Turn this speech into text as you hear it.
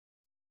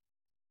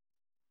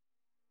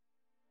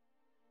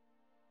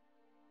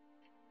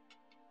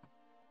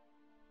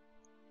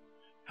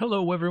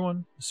Hello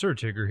everyone, Sir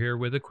Tigger here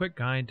with a quick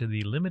guide to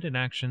the limited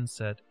action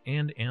set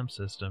and amp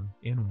system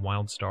in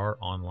Wildstar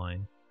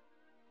Online.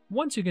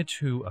 Once you get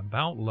to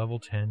about level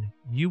 10,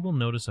 you will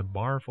notice a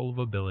bar full of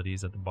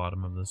abilities at the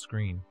bottom of the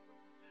screen.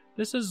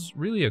 This is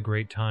really a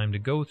great time to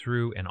go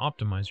through and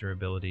optimize your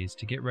abilities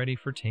to get ready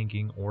for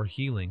tanking or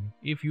healing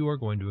if you are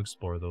going to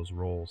explore those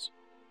roles.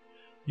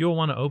 You'll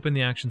want to open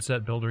the action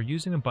set builder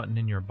using a button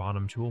in your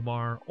bottom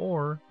toolbar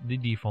or the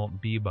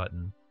default B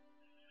button.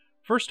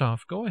 First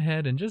off, go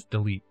ahead and just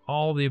delete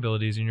all the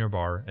abilities in your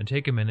bar and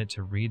take a minute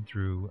to read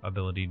through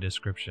ability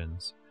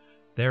descriptions.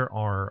 There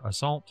are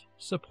Assault,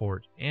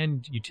 Support,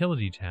 and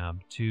Utility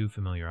tab to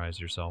familiarize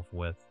yourself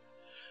with.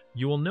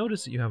 You will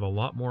notice that you have a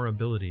lot more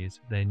abilities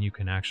than you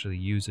can actually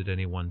use at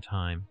any one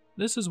time.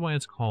 This is why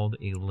it's called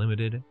a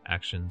limited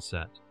action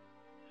set.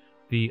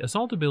 The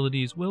Assault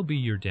abilities will be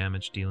your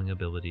damage dealing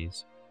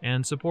abilities,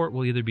 and Support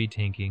will either be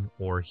tanking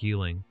or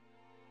healing.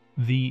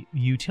 The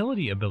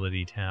Utility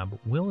ability tab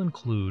will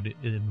include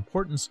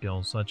important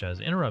skills such as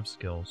interrupt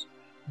skills,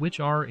 which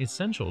are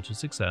essential to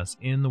success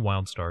in the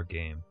Wildstar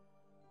game.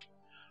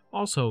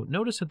 Also,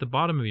 notice at the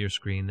bottom of your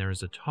screen there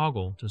is a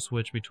toggle to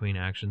switch between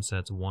action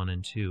sets 1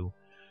 and 2,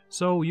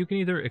 so you can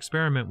either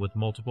experiment with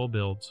multiple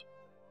builds,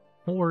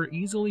 or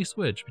easily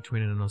switch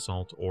between an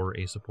assault or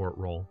a support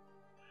role.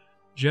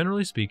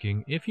 Generally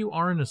speaking, if you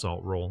are an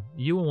assault role,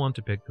 you will want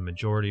to pick the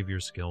majority of your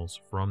skills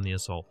from the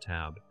assault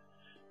tab.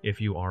 If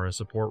you are a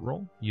support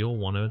role, you'll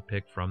want to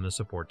pick from the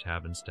support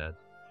tab instead.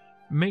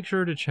 Make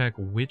sure to check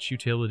which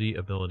utility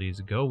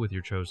abilities go with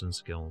your chosen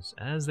skills,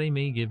 as they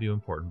may give you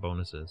important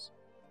bonuses.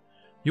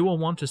 You will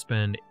want to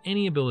spend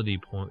any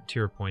ability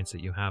tier points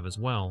that you have as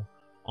well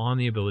on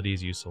the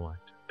abilities you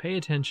select. Pay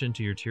attention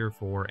to your tier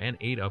 4 and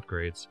 8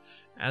 upgrades,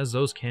 as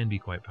those can be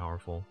quite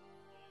powerful.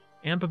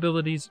 Amp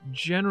abilities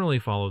generally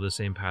follow the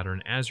same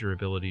pattern as your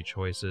ability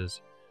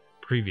choices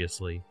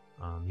previously.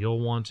 You'll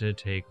want to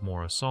take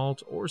more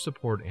assault or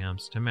support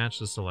amps to match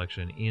the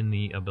selection in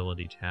the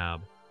ability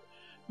tab.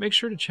 Make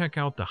sure to check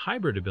out the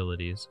hybrid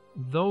abilities.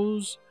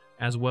 Those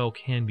as well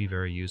can be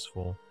very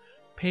useful.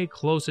 Pay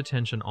close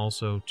attention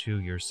also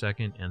to your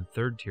second and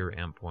third tier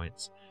amp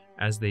points,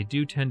 as they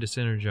do tend to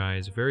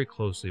synergize very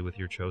closely with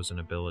your chosen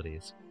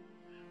abilities.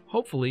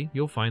 Hopefully,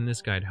 you'll find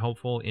this guide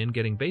helpful in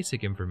getting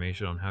basic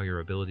information on how your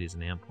abilities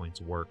and amp points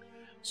work,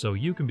 so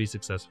you can be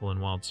successful in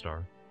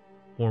Wildstar.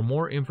 For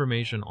more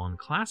information on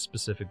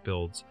class-specific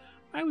builds,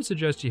 I would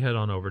suggest you head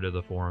on over to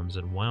the forums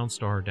at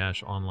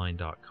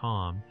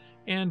wildstar-online.com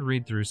and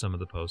read through some of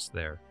the posts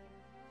there.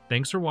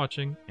 Thanks for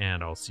watching,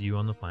 and I'll see you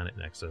on the Planet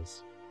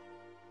Nexus.